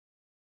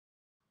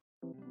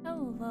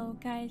Hello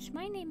guys,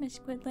 my name is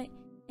Squidlet,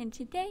 and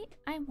today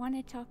I want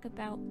to talk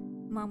about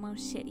Momo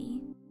City.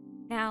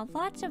 Now,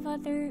 lots of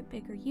other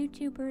bigger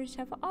YouTubers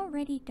have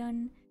already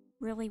done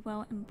really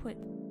well and put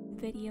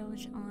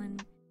videos on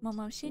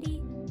Momo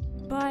City,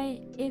 but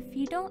if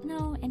you don't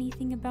know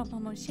anything about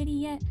Momo City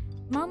yet,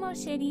 Momo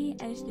City,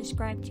 as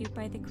described to you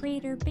by the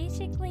creator,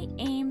 basically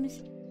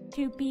aims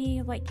to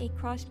be like a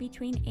cross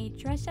between a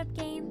dress-up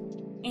game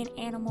in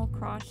Animal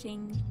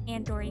Crossing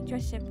and/or a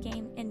dress-up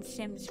game in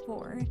Sims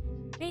 4.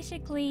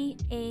 Basically,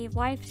 a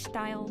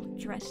lifestyle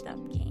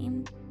dressed-up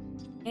game.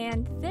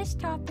 And this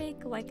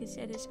topic, like I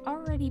said, has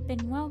already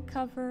been well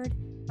covered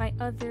by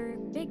other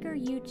bigger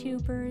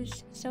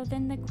YouTubers, so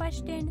then the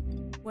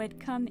question would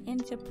come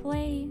into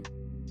play,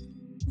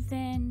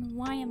 then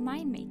why am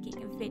I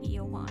making a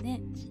video on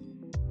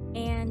it?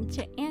 And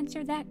to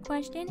answer that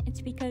question,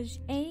 it's because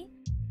A,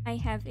 I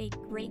have a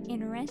great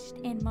interest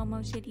in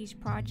Momo City's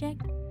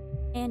project,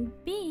 and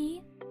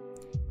B,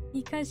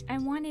 because I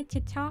wanted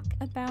to talk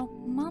about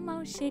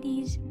Momo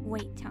City's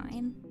wait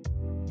time.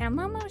 Now,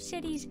 Momo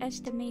City's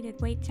estimated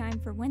wait time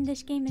for when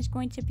this game is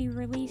going to be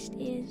released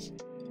is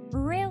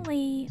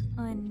really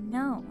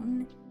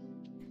unknown,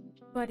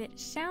 but it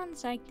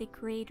sounds like the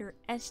creator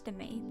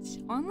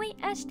only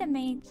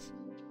estimates,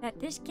 that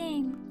this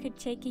game could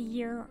take a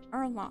year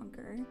or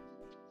longer.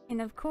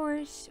 And of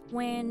course,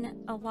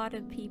 when a lot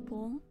of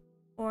people,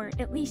 or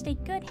at least a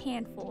good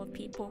handful of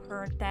people,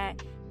 heard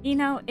that,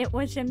 it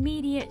was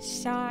immediate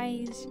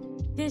sighs,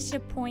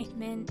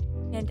 disappointment,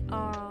 and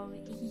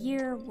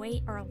year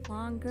wait or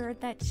longer,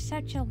 that's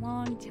such a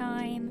long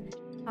time,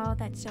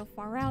 that's so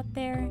far out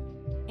there,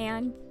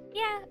 and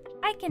yeah,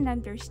 I can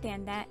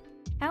understand that.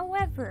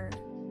 However,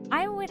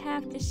 I would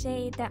have to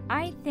say that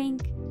I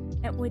think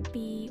it would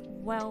be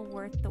well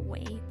worth the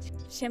wait.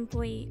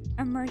 Simply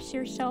immerse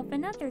yourself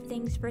in other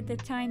things for the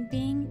time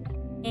being,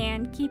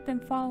 and keep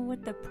and follow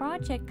with the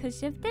project,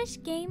 because if this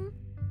game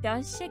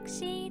does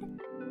succeed,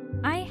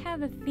 I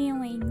have a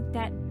feeling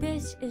that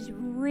this is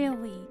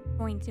really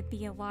going to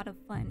be a lot of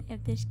fun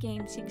if this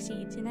game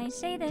succeeds. And I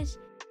say this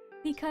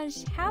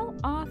because how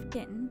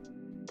often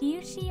do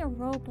you see a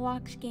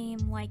Roblox game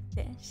like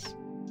this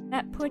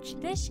that puts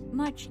this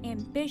much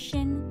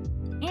ambition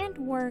and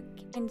work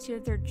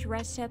into their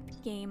dress-up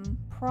game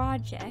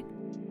project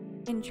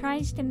and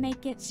tries to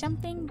make it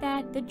something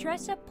that the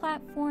dress-up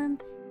platform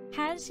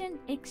hasn't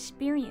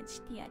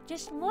experienced yet?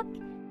 Just look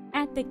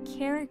at the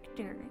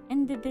character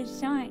and the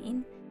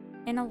design.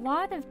 And a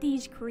lot of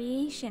these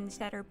creations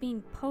that are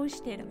being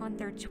posted on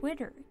their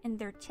Twitter and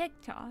their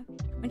TikTok,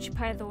 which,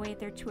 by the way,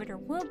 their Twitter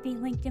will be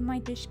linked in my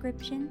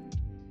description,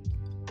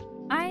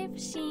 I've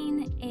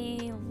seen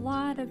a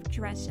lot of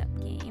dress-up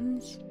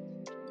games.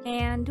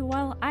 And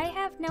while I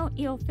have no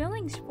ill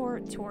feelings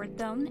toward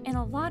them, and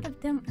a lot of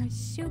them are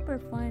super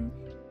fun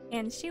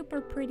and super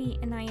pretty,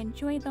 and I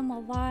enjoy them a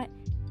lot,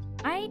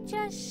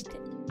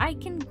 I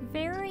can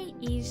very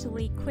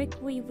easily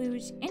quickly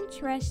lose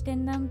interest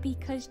in them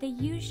because they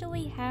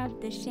usually have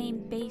the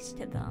same base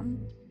to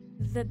them.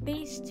 The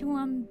base to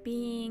them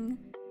being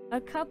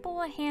a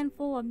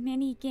handful of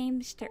mini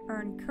games to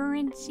earn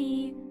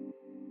currency,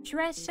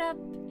 dress up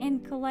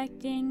and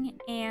collecting,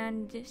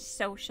 and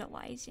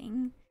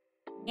socializing.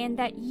 And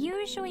that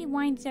usually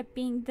winds up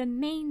being the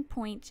main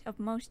point of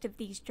most of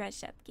these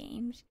dress up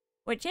games,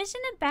 which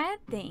isn't a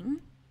bad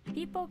thing.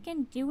 People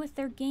can do with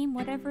their game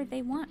whatever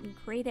they want and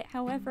create it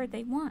however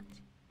they want.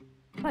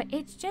 But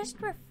it's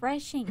just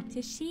refreshing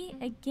to see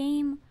a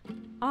game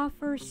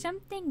offer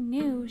something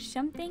new,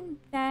 something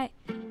that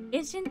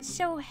isn't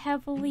so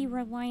heavily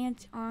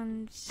reliant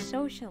on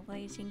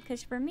socializing.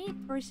 Because for me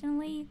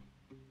personally,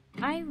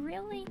 I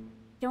really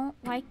don't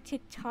like to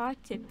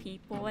talk to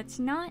people. It's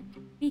not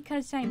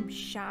because I'm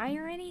shy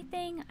or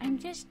anything,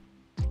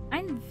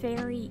 I'm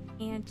very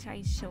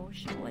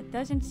antisocial. It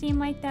doesn't seem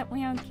like that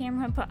way on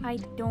camera, but I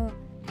don't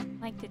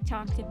like to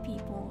talk to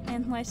people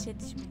unless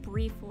it's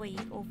briefly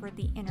over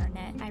the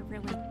internet. I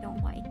really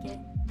don't like it.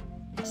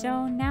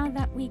 So now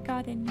that we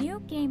got a new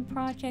game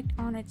project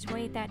on its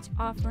way that's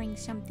offering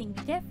something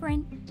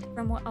different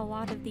from what a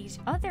lot of these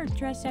other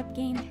dress-up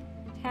games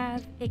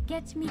have, it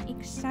gets me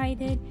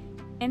excited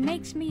and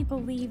makes me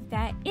believe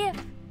that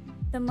if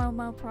the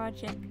Momo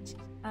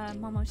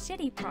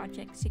City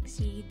project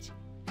succeeds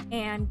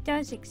and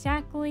does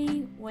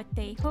exactly what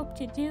they hope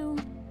to do,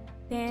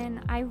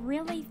 then I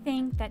really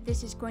think that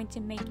this is going to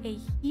make a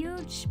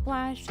huge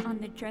splash on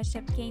the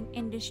dress-up game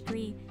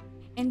industry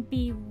and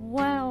be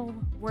well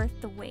worth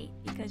the wait,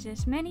 because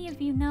as many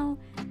of you know,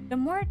 the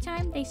more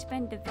time they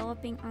spend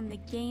developing on the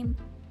game,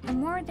 the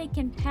more they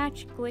can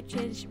patch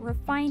glitches,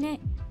 refine it,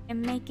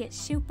 and make it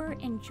super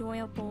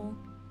enjoyable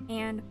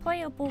and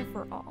playable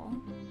for all.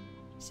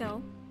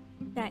 So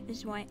that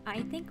is why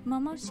I think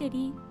Momo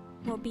City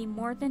will be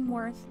more than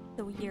worth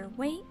the year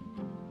wait.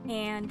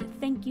 And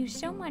thank you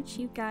so much,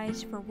 you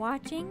guys, for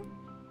watching.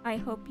 I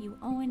hope you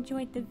all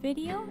enjoyed the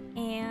video,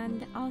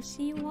 and I'll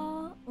see you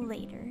all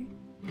later.